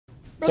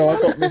So I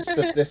got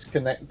Mr.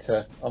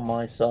 Disconnector on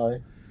my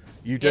side.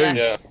 You do.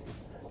 Yeah.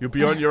 You'll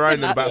be on your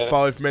own in about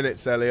 5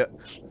 minutes, Elliot.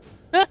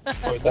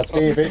 That's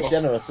being a bit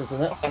generous,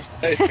 isn't it? That's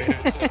being a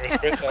bit generous,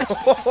 Chris, actually.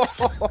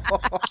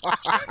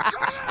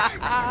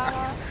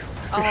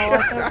 Oh,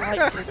 I don't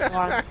like this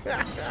one.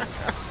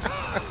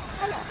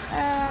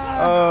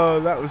 Oh,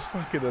 that was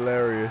fucking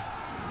hilarious.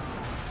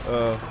 Why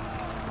don't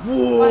Whoa!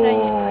 you put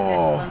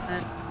this one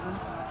then?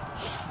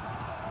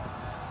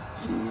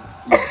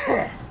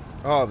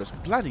 Oh, this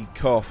bloody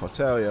cough, I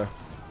tell you.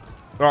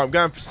 Right, I'm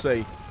going for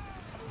C.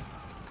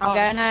 I'm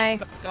going A.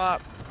 Go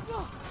up.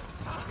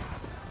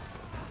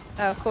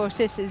 Of course,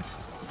 this is,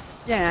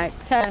 you know,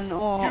 telling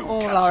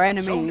all our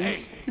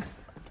enemies.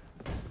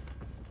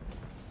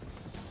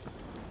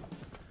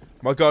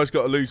 My guy's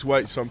got to lose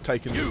weight, so I'm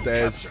taking the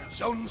stairs.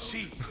 Zone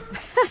C.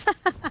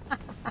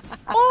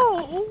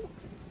 Oh!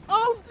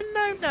 Oh,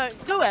 no.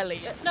 Go,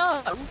 Elliot.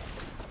 No.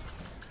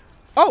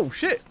 Oh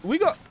shit! We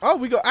got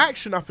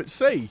action up at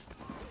C.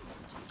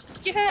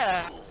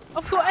 Yeah.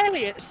 I've got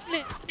Elliot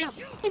slipped down.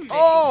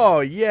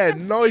 Oh yeah,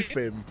 knife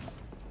him.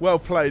 Well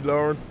played,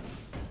 Lauren.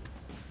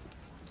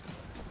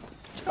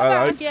 Try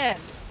that Hello. again.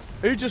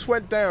 Who just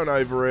went down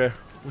over here?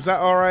 Was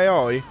that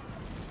RAI?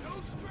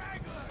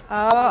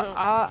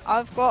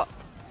 I've got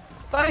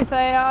both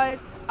AIs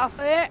up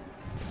here.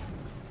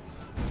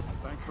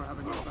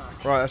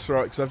 Right, that's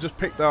right, because I've just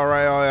picked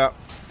RAI up.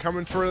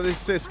 Coming for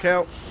this assist,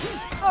 Cal.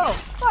 Oh,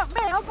 fuck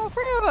me, I've got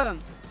 3 of them.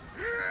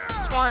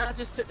 It's fine, I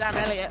just took down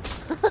Elliot.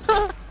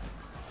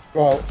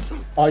 Well,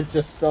 I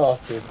just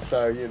started,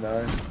 so you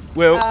know.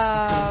 Will,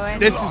 Oh,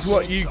 this is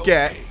what you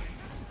get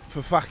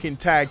for fucking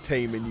tag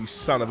teaming, you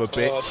son of a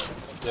bitch.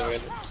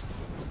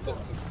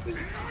 You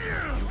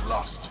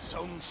lost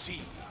Zone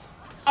C.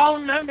 Oh,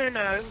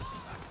 no.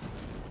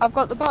 I've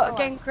got the bot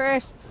again,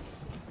 Chris.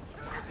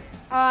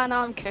 And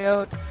I'm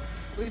killed.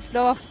 We've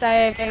lost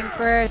A again,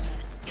 Chris.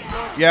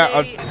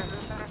 Yeah, See, and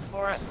back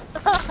for it. You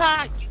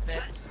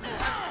bitch.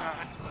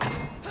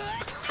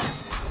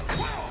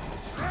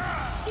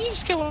 You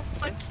just kill one.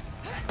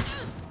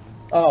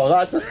 Oh,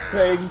 that's a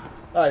thing.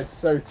 That is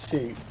so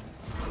cheap.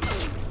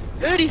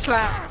 Booty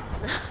slap.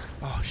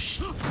 Oh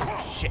shit!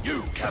 Shit!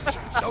 You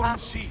captured Zone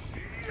C.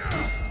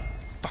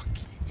 Fuck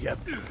you! Yep.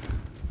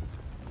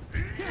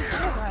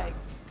 Okay.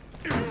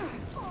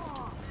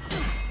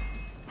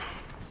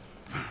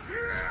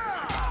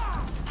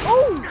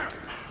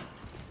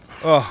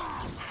 Oh,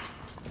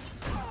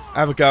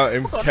 have a go at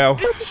him, Cal.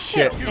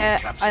 Shit!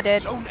 Yeah, I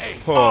did. Zone A.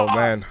 Oh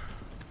man.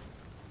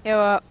 Heal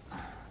up.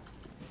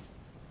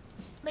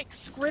 Make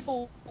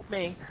scribble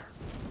me.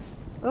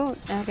 Oh,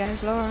 there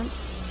goes Lauren.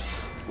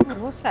 Oh,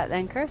 what's that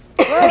then, Chris?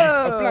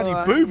 Whoa! A bloody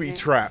booby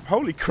trap!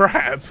 Holy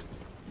crap!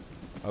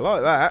 I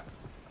like that.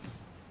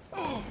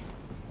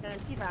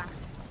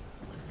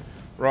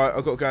 Right,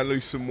 I've got to go and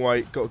lose some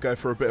weight. Got to go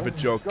for a bit of a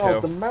jog, God,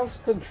 Cal. the mouse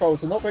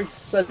controls are not very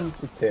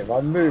sensitive. I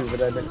move and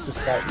then it's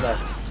just like no.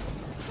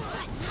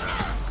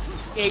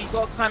 Yeah, you've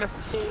got to kind of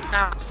pull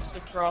out the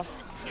trough.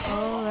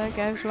 Oh, there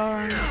goes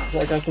Lauren. It's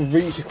like I have to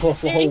reach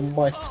across the whole of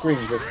my screen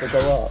just to go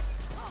up.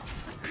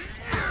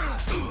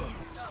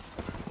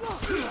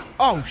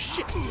 Oh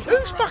shit!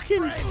 Who's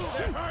fucking...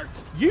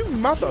 You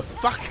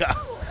motherfucker!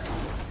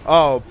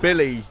 Oh,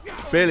 Billy,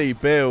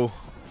 Bill.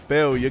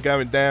 Bill, you're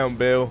going down,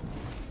 Bill.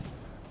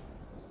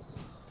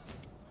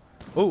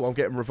 Oh, I'm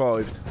getting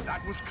revived.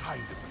 That was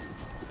kind of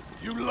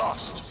you. You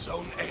lost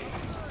Zone A.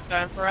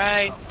 Going for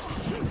A.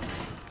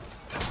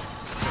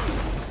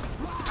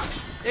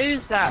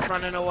 Who's that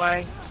running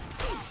away?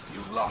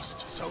 You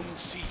lost Zone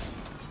C.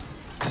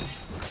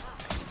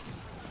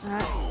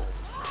 Right.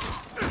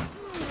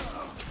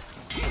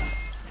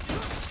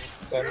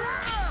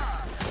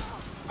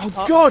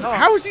 Oh God,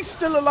 how is he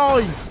still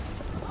alive?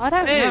 I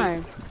don't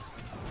know.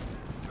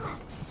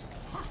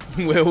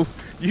 Will,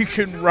 you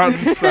can run,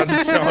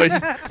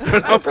 sunshine,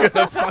 but I'm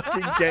gonna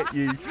fucking get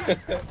you.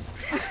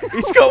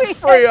 He's got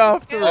 3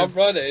 after him. I'm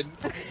running.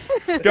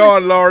 Go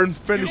on, Lauren,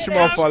 finish him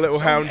off, our little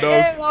hound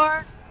dog. Hey,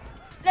 Lauren.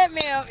 Let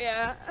me help you.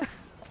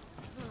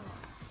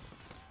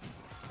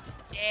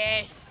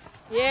 Yeah.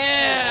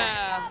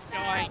 Yeah.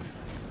 Join.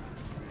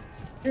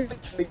 You're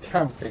literally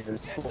camping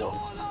this spawn.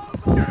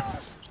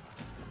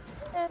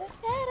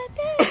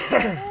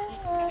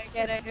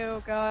 Get a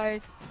hill,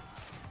 guys.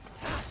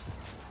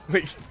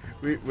 We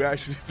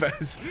actually,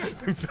 Fez,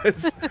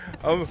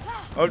 I'm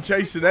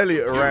chasing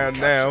Elliot around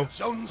now.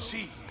 Zone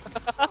C.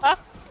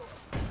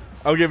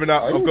 I'm giving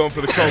up. I've gone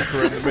for the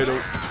conqueror in the middle.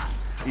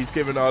 He's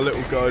giving our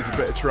little guys a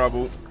bit of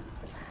trouble.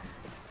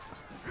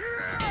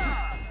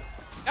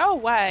 Go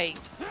away.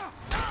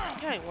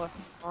 You ain't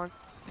working on.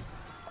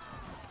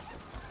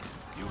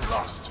 You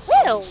lost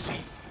Will! Zone C.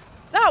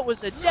 That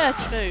was a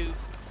dirty move.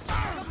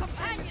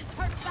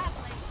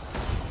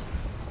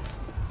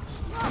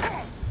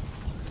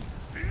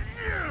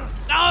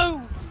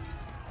 No!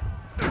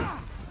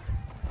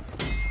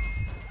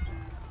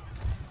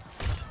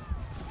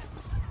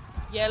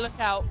 Yeah, look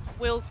out.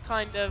 Will's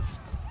kind of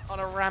on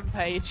a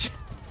rampage.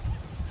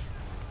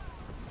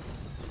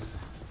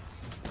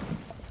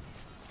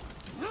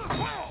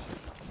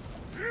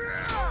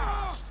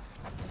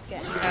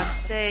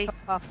 C. Top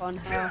up on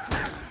her.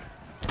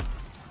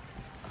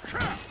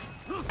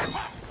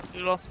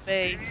 You lost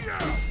B.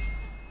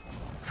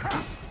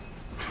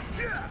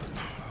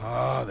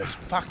 Ah, this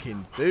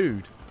fucking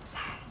dude.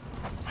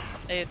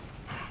 It,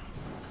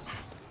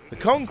 The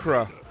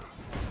Conqueror.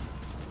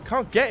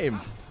 Can't get him.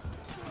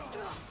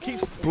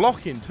 Keeps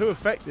blocking too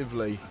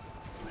effectively.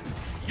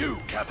 You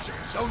captured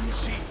Zone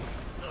C.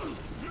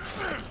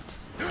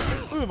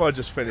 Who have I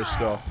just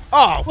finished off?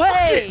 Oh, fuck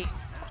it. wait!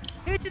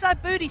 Who did I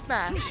booty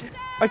smash?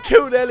 I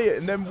killed Elliot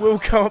and then Will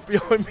come up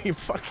behind me and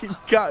fucking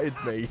gutted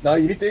me. No,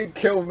 you didn't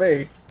kill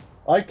me.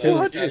 I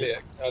killed you.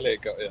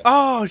 Elliot got you.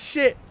 Oh,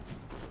 shit.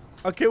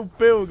 I killed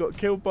Bill, got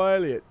killed by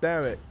Elliot.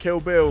 Damn it. Kill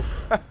Bill.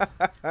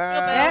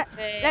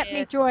 Let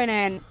me join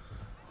in.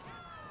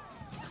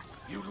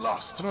 You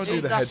lost. Can I do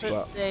the Jesus,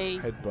 headbutt? C.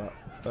 Headbutt.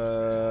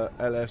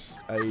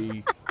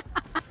 LSA.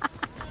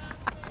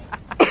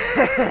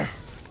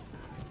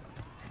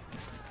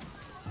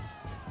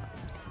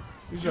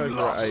 Who's You over at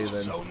lost A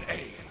then? Zone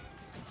A.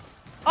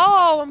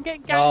 Oh, I'm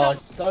getting ganged Oh, up.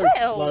 it's so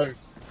Will.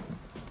 close.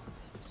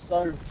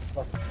 So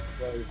fucking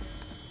close.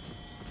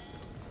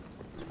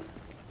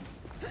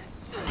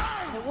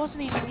 It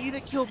wasn't even you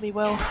that killed me,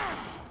 Will.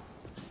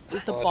 It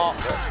was the I bot.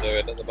 don't know what I'm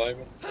doing at the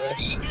moment.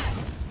 Yes.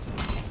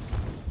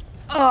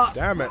 Oh,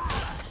 Damn it.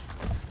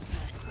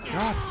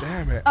 God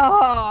damn it.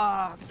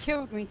 oh,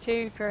 killed me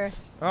too,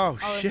 Chris. Oh, I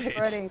was shit.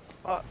 already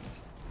fucked.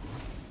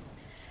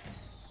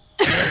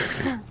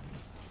 I'm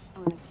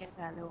gonna get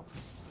that little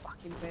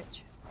fucking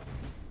bitch.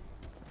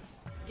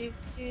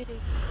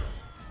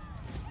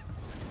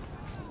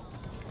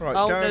 Right,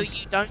 Oh, down. no,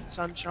 you don't,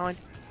 Sunshine.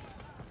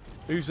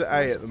 Who's at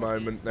A at the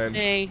moment then?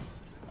 Me.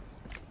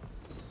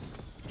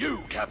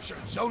 You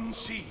captured Zone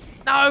C.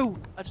 No!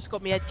 I just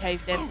got my head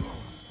caved in.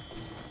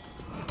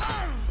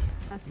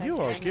 That's You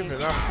are okay.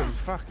 giving us some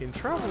fucking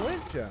trouble,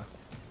 ain't ya?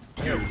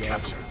 There You we go.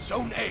 captured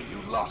Zone A.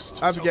 You lost.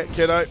 Have a Zone get,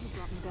 kiddo. C.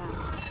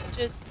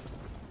 Just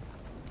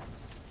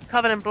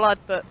covered in blood,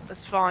 but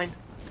that's fine.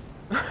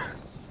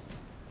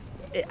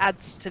 It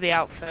adds to the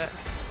outfit.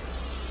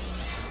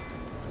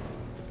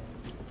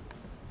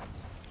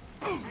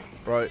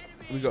 Right,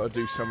 we got to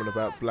do something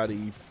about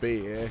bloody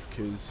beer,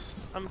 because...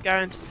 I'm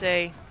going to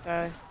see,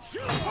 so.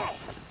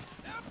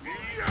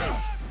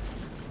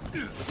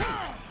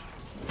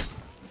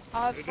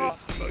 I've got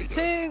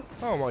two.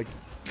 Oh my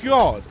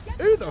god!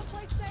 Who the f...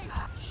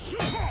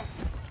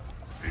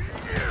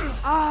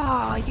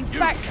 Ah, you You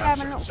backstabbing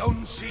captured little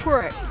Zone C.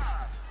 prick.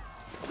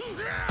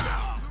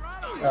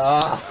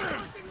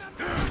 Ah,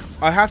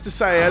 I have to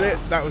say, Elliot,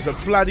 that was a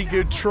bloody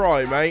good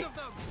try, mate.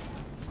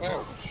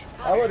 Ouch.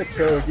 I would have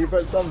killed you,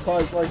 but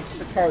sometimes like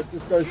the character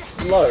just goes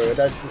slow and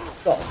then just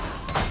stops.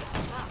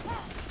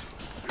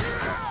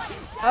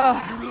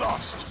 Oh, You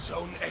lost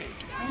Zone A.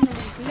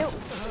 these little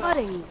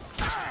buddies.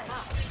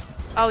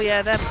 Oh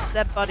yeah,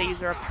 their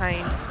buddies are a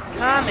pain.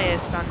 Come here,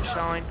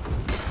 Sunshine.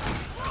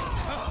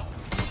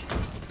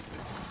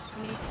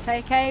 We need to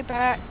take A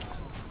back.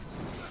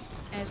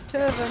 There's two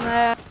of them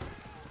there.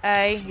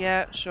 A,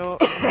 yeah, sure.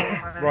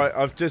 Right,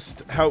 I've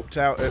just helped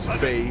out at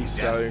B,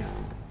 so...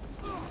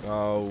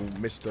 Oh,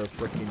 Mr.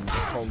 Frickin'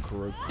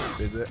 Conqueror,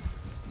 is it?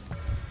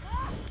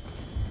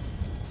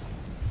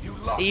 You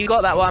lost. You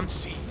got that one.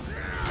 Zone C.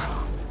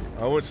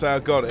 I wouldn't say I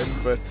got him,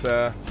 but...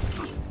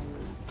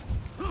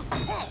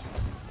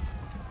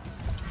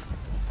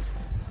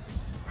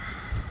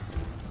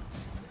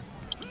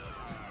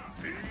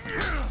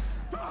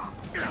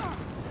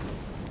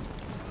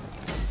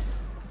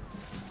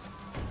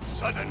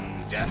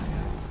 Sudden death.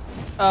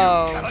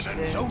 Oh, Captured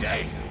dear. Zone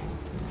A.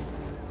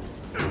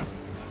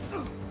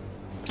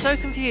 So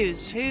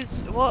confused.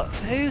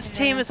 Whose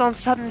team is on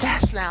sudden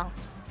death now?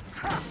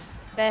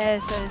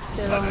 Theirs is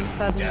still on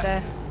sudden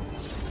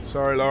death.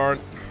 Sorry, Lauren.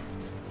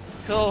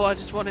 Cool, I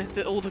just wanted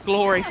all the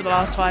glory for the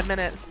last 5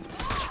 minutes.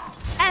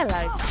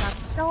 Hello,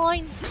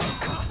 Sunshine.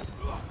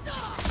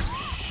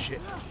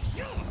 Shit.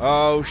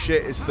 Oh,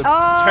 shit, it's the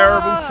Oh!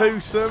 terrible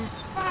twosome.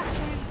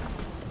 Fucking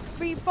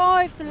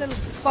revive the little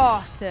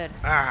bastard.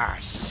 Ah,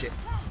 shit.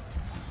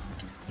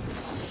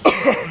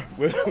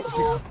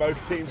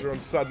 Both teams are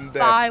on sudden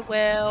death. I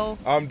will.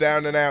 I'm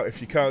down and out.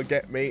 If you can't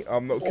get me,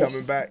 I'm not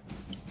coming back.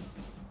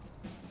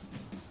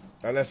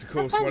 Unless, of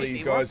course, How one of funny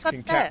you you are, guys can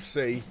sudden cap death.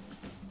 C.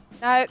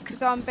 No,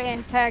 because I'm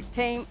being tag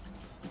team.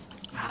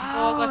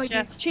 Oh, gotcha.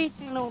 you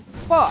cheating little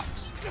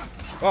fox.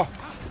 Oh,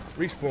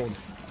 respawned.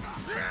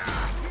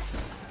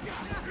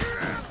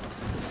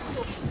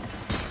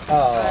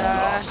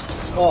 Oh,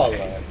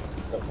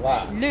 bollocks to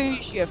that.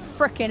 Lose your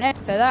frickin' head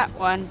for that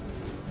one.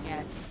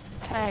 Yeah,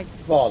 tag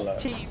Bollocks.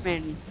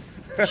 teaming.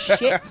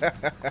 Shit.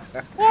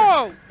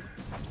 Whoa!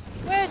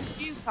 Where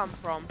did you come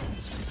from?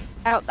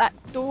 Out that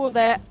door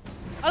there.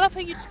 I love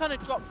how you just kind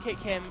of drop kick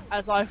him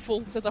as I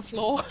fall to the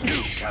floor.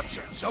 You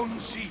captured Zone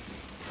C.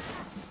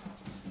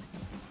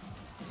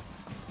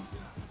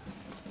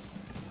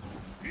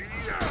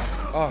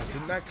 Oh,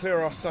 didn't that clear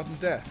our sudden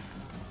death?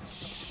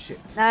 Shit.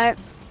 No.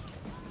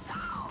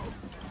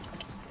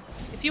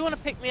 If you want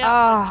to pick me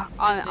up,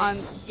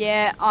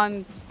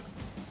 I'm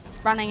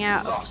running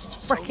out of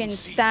Lost zone frickin'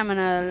 C.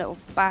 stamina, little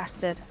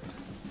bastard.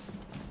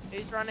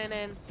 Who's running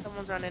in?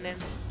 Someone's running in.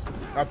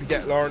 Up you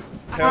get, Lauren.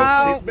 Ow.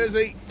 Kel, keep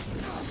busy.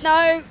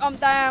 No, I'm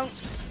down.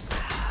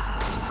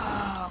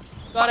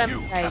 Got him. You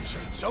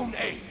captured Zone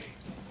A.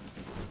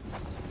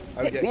 Up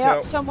you Pick get, me Kel.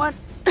 up, someone.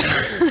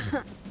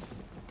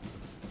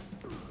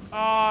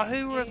 Oh,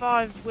 who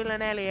revived Will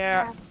and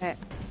Elliot?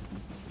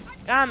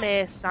 Come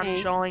here,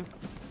 sunshine.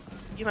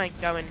 You ain't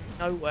going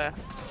nowhere.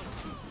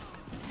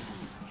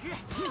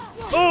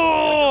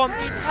 Oh, I'm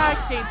being tag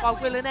teamed by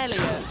Will and Elliot.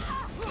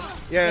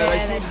 Yeah, they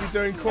Yeah, seem to be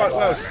doing quite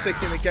well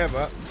sticking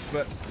together,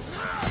 but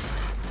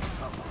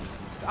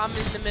I'm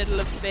in the middle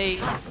of B.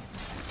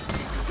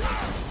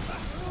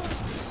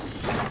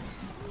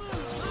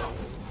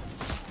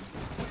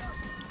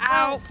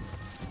 Ow!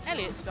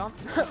 Elliot's gone.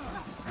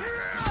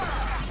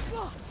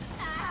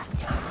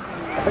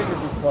 I think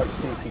this is quite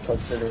cheeky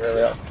considering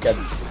we're up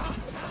against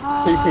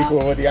two people who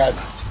already had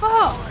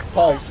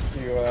time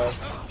to.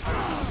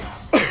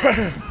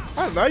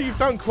 I don't know, you've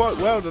done quite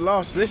well to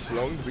last this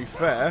long, to be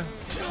fair.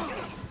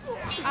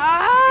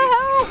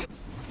 Ow!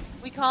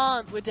 We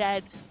can't, we're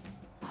dead.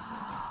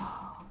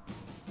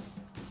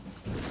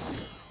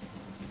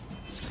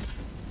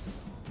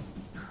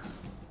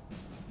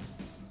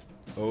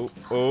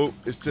 Oh,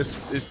 it's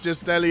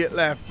just Elliot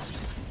left.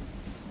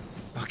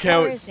 Okay,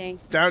 Where it's is he?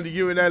 down to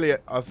you and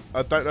Elliot.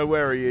 I don't know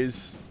where he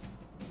is.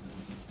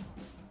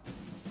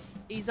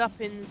 He's up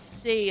in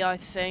C, I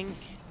think.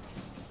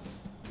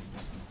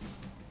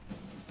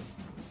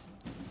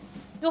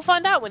 You'll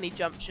find out when he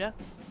jumps you.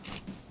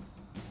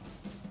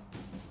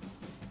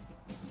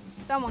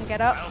 Someone get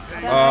up. I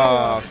don't know.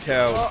 Ah,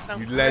 Kel, Oh,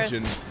 you Chris.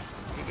 legend.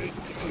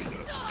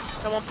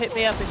 Someone pick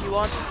me up if you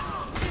want.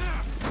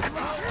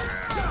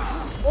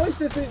 Why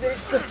doesn't it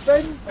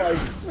defend my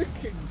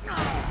freaking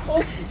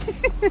body?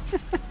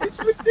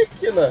 It's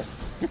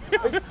ridiculous.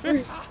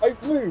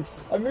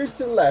 I moved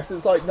to the left.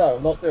 It's like, no,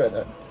 I'm not doing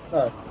it.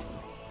 No.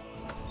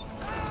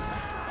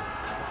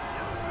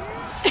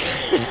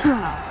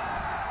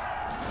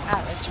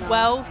 That was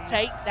 12 nasty.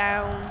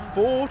 takedowns.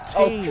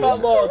 14. Oh,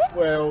 come on,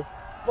 Will.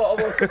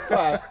 Bottom of the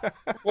pack.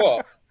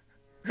 What?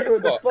 You're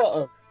at the What?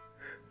 bottom.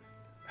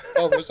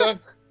 Oh, was that?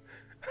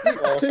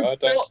 Oh, Two I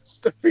don't. bots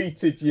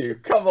defeated you.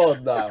 Come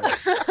on now.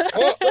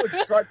 What?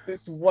 Don't drag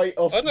this weight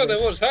off. I don't know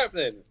me. what's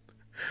happening.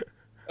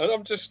 And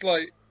I'm just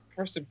like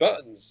pressing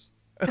buttons.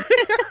 I'm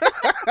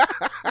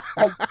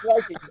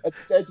dragging a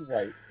dead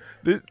weight.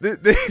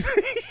 This-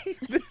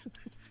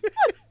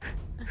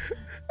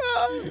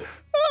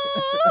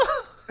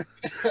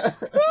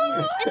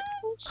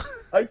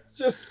 I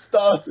just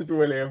started,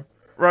 William.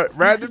 Right,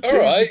 random teams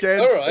Alright, again.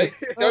 alright.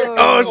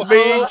 Oh, it's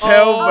me and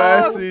Kel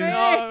versus.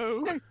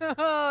 no.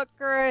 Oh,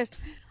 Chris.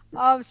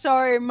 I'm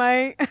sorry,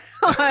 mate.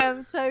 I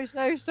am so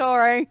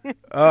sorry.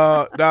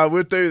 No,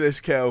 we'll do this,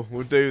 Kel.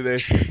 We'll do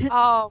this.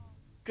 Oh,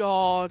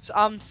 God.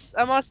 Am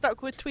I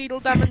stuck with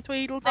Tweedledum and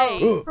Tweedledee?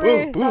 Oh.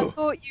 Chris, I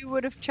thought you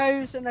would have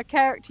chosen a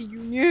character you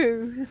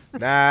knew.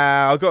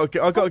 Nah, I got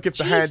to give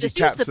the Jesus, who's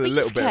handicaps the a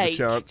little bit of a beefcake?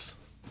 chance.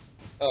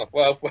 Oh,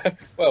 well,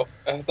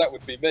 that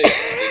would be me.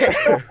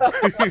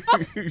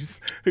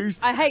 Actually. who's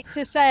I hate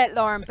to say it,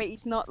 Lauren, but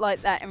he's not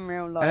like that in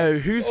real life. Oh,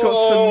 who's got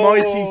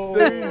Oh. some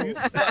mighty thews?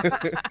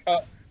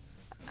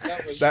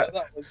 That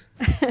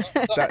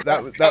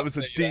was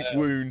a deep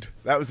wound.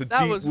 That was a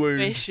That deep was wound.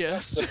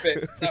 vicious.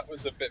 That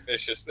was a bit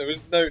vicious. There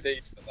was no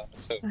need for that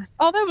at all.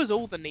 Oh, there was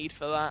all the need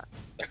for that.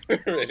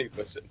 There really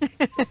wasn't.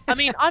 I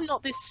mean, I'm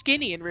not this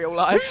skinny in real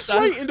life, Who's so...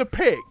 waiting to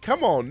pick?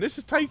 Come on, this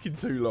is taking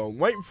too long.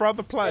 Waiting for other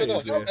Hold players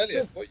on, here.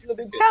 Elliot, what you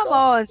looking Come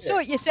on,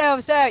 sort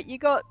yourselves out. You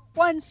got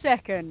 1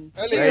 second.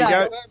 Elliot, There you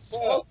go.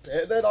 Start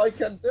it, then I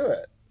can do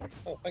it.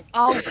 Oh, thank you.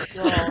 Oh,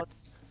 God.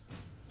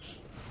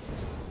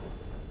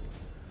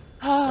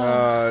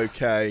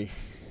 Okay.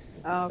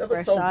 Oh, Never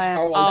Chris, told I am.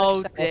 how I Oh,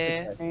 started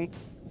dear. it.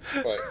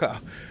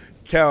 Right.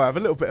 Kel, have a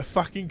little bit of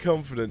fucking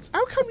confidence.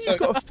 How come So- you've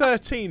got a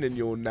 13 in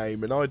your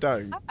name and I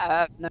don't? I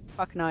have no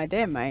fucking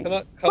idea, mate. Can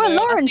Well, I,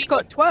 Lauren's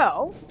got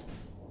 12.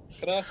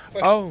 Can I ask a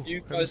question? Oh.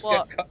 You guys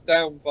What? get cut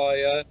down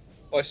by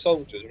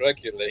soldiers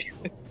regularly?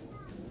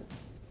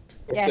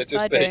 Or is it Yes,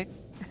 just I me?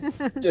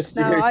 do. Just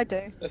No, you. I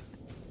do.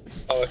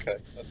 Oh, okay.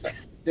 That's right.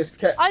 Just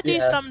kept. I do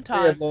yeah,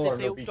 sometimes, me and Lauren if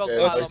they will all be dog doing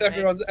Well, pile it's it.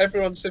 just on me.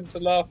 everyone seemed to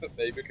laugh at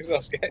me because I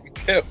was getting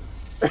killed.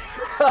 No,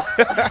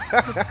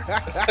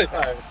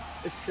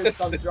 it's because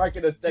I'm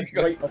dragging a dead You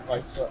guys- weight on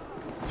my foot.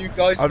 You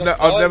guys. I've not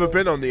never die, or-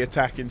 been on the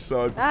attacking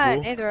side No, before.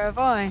 neither have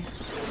I.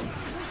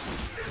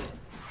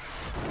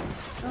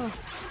 Oh.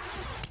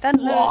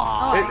 Doesn't look.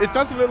 Wow. Oh, It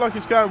doesn't look like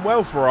it's going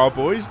well for our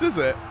boys, does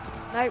it?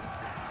 nope.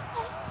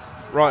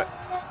 Right.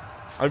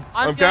 I'm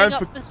I'm going going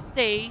for up for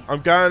C.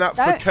 I'm going up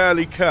for Don't.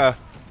 Curly Cur.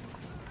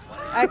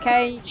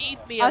 Okay. Leave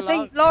me I alone.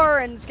 think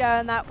Lauren's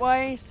going that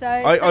way, so.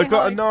 I say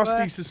got hi a to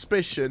nasty her.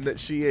 suspicion that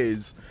she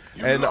is,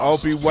 You and I'll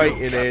lost be zone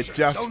waiting here captured.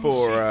 just Zone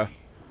for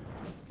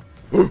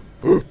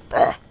C.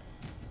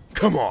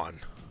 Come on.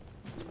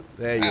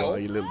 There you Ow. are,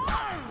 you little.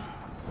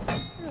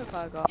 Who have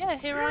I got? Yeah,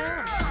 here I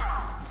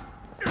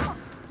am.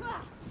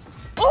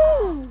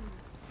 Oh!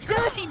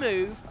 Dirty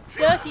move.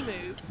 Dirty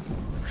move.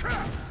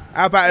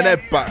 How about an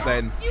headbutt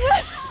then? You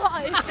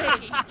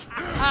headbutted me.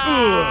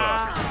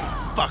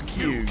 Ah. Fuck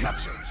you.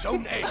 Captured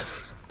Zone A.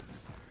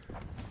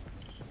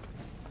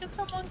 Can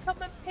someone come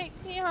and pick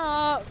me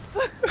up?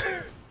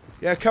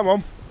 Yeah, come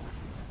on.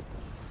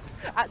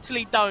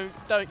 Actually, don't.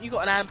 You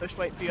got an ambush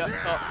waiting for you up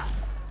top.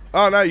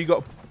 Oh no, you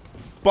got a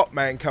bot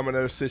man coming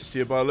to assist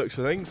you by the looks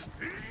of things.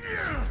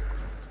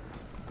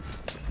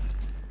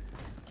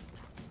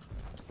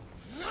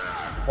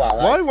 Wow,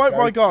 Why that's won't so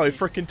my guy cheap.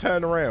 frickin'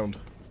 turn around?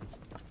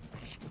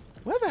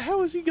 Where the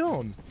hell has he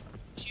gone?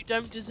 You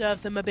don't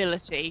deserve the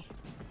mobility.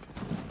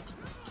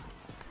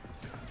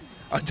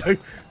 I don't...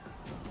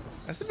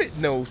 That's a bit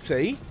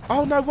naughty.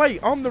 Oh no, wait,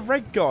 I'm the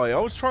red guy. I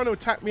was trying to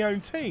attack my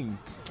own team.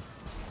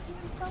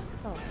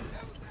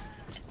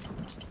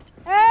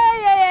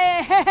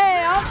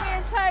 Hey, I'm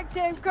being tagged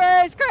in,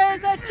 Chris. Chris,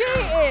 they're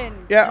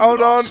cheating. Yeah,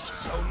 hold on.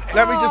 Zone A.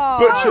 Let me just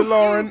butcher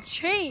Lauren. You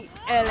cheat,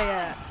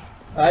 Elliot.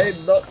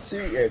 I'm not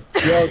cheating.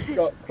 You've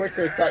got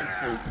quicker attack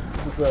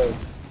speeds. So,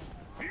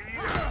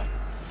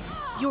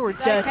 You're a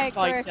Okay, dirty Chris.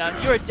 fighter.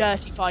 You're a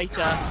dirty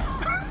fighter.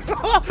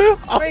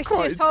 I'm Chris,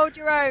 quite, just hold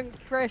your own,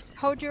 Chris.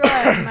 Hold your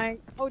own,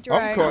 mate. Hold your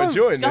I'm own. quite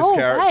enjoying this Go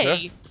character.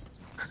 away.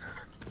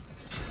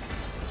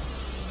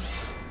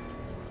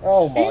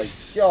 oh my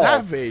He's god.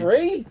 savage.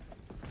 Three?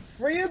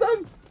 Three of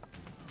them?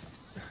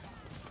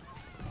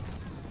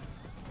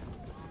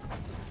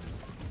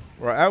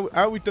 Right, how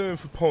are we doing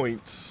for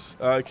points?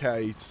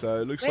 Okay,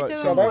 so it looks We're like doing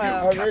So some... well.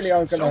 I really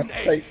am going to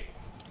take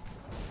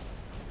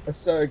a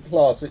certain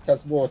class which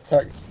has more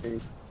attack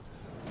speed.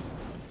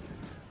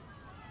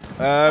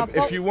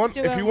 If you want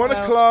a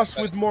well. class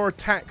with more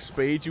attack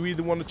speed, you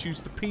either want to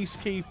choose the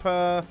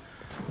Peacekeeper.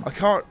 I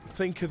can't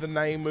think of the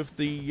name of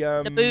the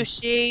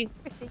Nabushi.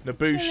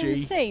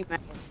 Nabushi. C, mate.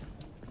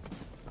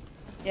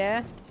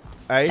 Yeah.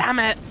 Eh? Damn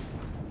it.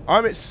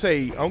 I'm at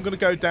C. I'm going to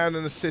go down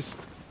and assist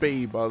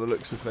B by the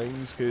looks of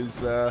things,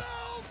 because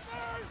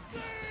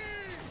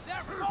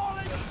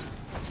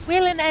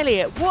Will and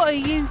Elliot, what are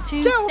you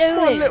two get off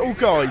my doing? little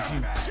guys,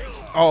 you...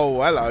 Oh,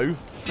 hello.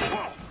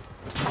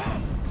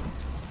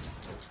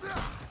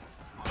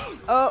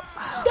 Oh.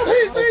 Stop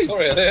hitting me! Oh,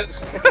 sorry,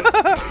 Elliot.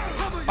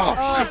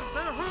 Oh, shit.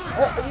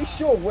 Are you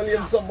sure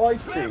William's on my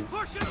team?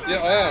 Yeah,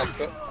 I am,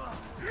 but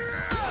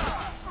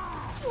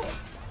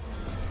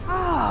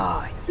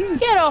Ah, you.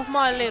 Get off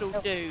my little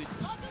dudes.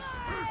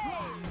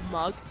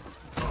 Mug.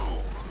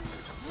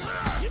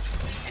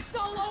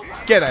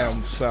 Get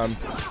down, son.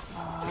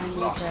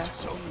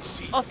 Lost Zone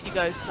C. Off you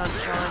go,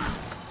 sunshine.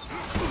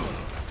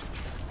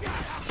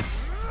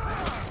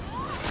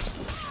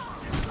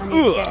 I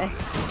need to get Ugh.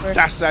 it.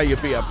 That's how you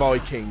be a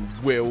Viking,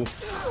 Will.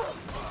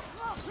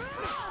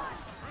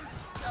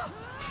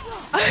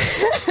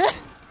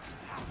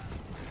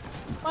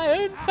 My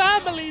own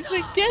family's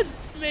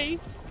against me.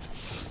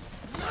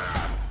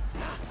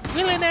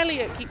 Will and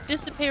Elliot keep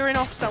disappearing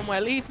off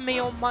somewhere, leaving me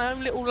on my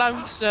own little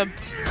lonesome.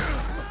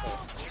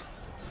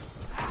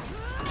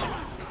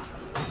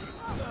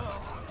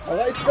 Oh,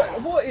 that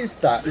is what is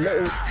that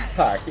little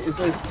tag? It is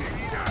a...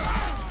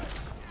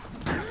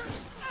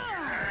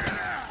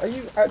 Are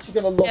you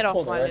actually going to Get lock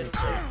off on my or little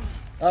anything?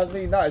 I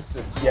mean, that is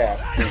just... Yeah.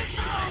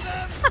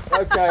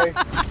 Okay.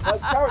 My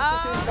character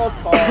did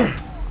lock on.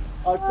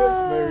 I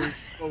couldn't move.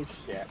 Oh,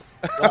 shit.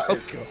 That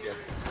is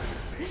just...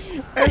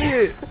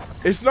 Elliot,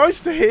 it's nice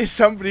to hear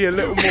somebody a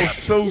little more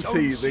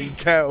salty than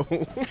Kel.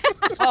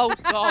 Oh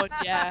god,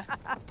 yeah.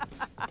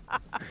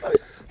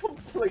 That's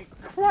complete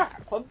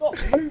crap. I'm not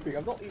moving.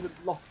 I'm not even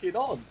locking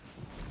on.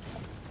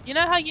 You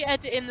know how you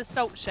edit in the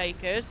salt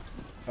shakers?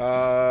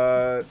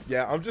 Yeah,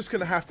 I'm just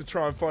gonna have to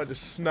try and find a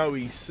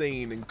snowy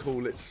scene and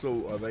call it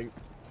salt, I think.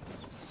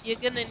 You're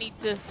gonna need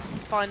to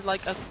find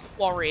like a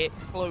quarry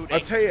exploding. I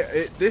tell you,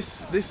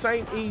 this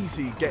ain't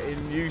easy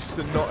getting used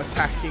to not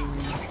attacking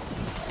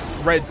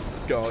red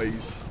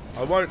guys.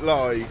 I won't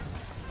lie.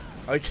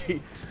 I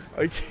keep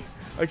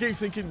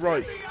thinking,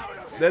 right,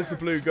 there's the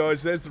blue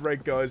guys, there's the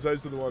red guys,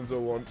 those are the ones I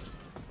want.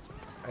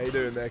 How you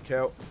doing there,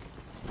 Kel?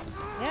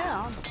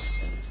 Yeah, I'm...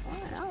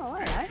 Oh,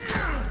 hello.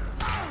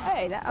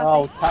 Hey, that...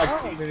 Oh, tag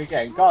teaming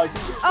again. Guys,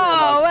 you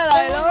Oh,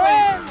 hello,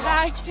 Lauren.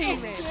 Tag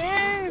teaming.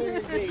 do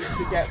need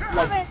to get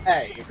bloody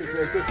A because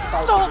we're just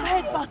about Stop to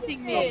headbutting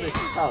on me! this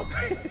tub.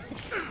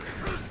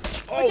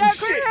 Oh Watch out,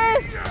 shit!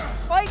 Chris!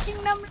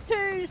 Viking number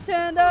 2's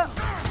turned up.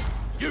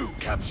 You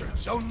captured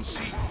Zone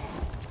C.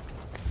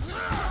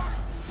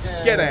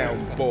 Get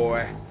down,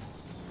 boy.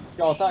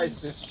 God, that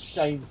is just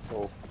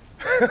shameful.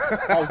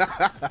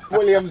 Oh,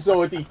 William's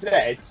already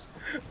dead.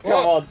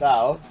 Come on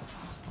now.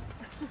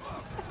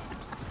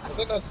 I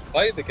don't know how to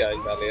play the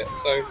game, Elliot,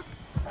 so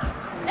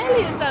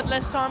Elliot's had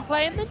less time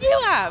playing than you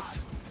have.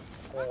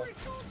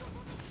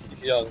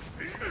 he's young.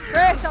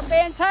 Chris, I'm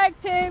being tag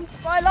teamed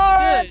by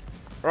Lauren. Good.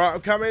 Right,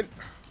 I'm coming.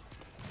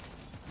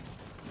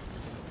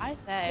 I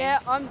say. Yeah,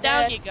 I'm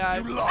Down dead. you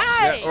go. You lost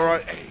Hey! Yeah, all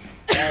right.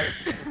 A.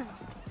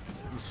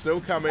 I'm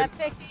still coming.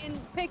 They're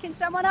picking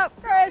someone up.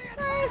 Chris.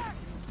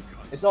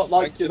 It's not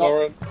like Thank you, you're not.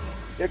 Lauren.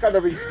 You're going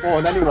to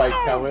respawn anyway,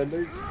 Cohen.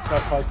 Lose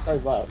yourself by so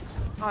much.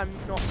 I'm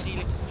not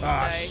stealing from you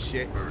Ah, today.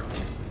 shit.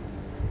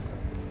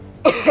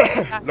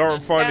 Down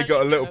Lauren finally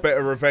got a you little go. bit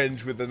of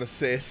revenge with an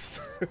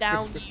assist.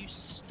 Down you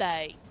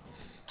stay.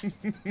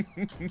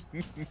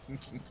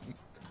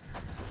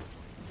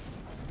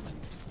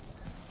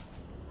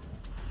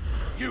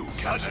 You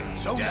captured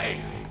Zone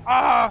A.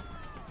 Ah!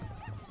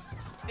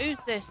 Who's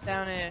this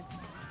down here?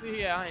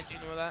 Yeah, I ain't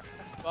dealing with that.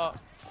 That's a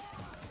bot.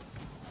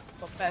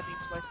 Got better things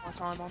to waste my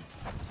time on.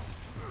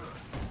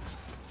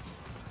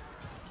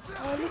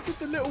 Oh, look at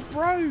the little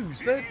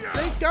bros. They're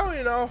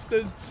going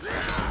after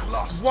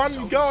Lost one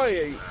Zone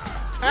guy,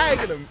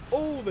 tagging them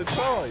all the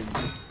time.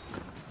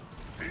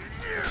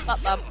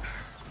 Bub bub.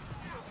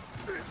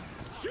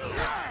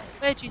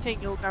 Where do you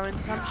think you're going,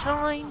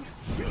 sunshine?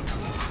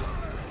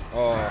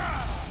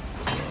 Oh,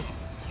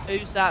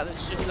 Who's that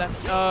that's just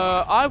left?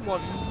 I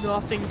want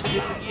nothing to do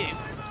with you.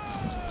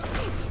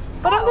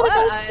 But I'm gonna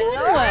go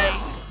anyway.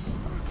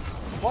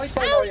 Why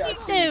don't How I you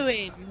actually...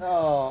 doing?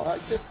 Oh, I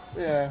just,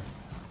 yeah.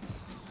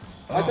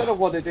 I don't know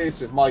what it is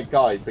with my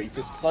guy, but he's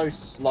just so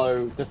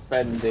slow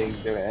defending,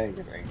 doing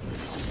anything.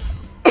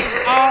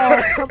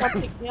 Oh,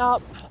 someone pick me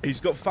up.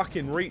 he's got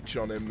fucking reach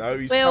on him though.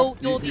 He's Will,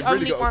 tough. you're You've the really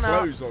only got one to up.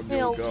 close on Will,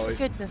 your for guy.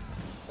 goodness.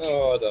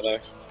 Oh, I don't know.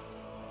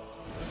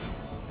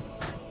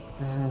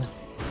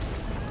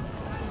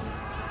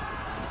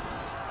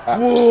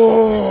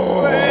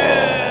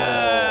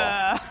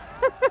 Whoa!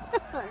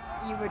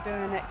 You were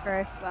doing it,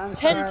 Chris. I'm 10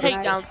 sorry, mate.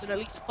 takedowns and at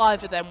least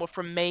 5 of them were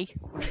from me.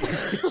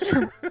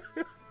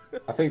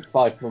 I think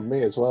 5 from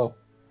me as well.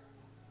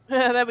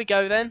 There we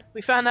go then.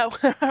 We found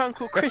out where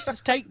Uncle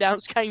Chris's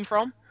takedowns came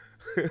from.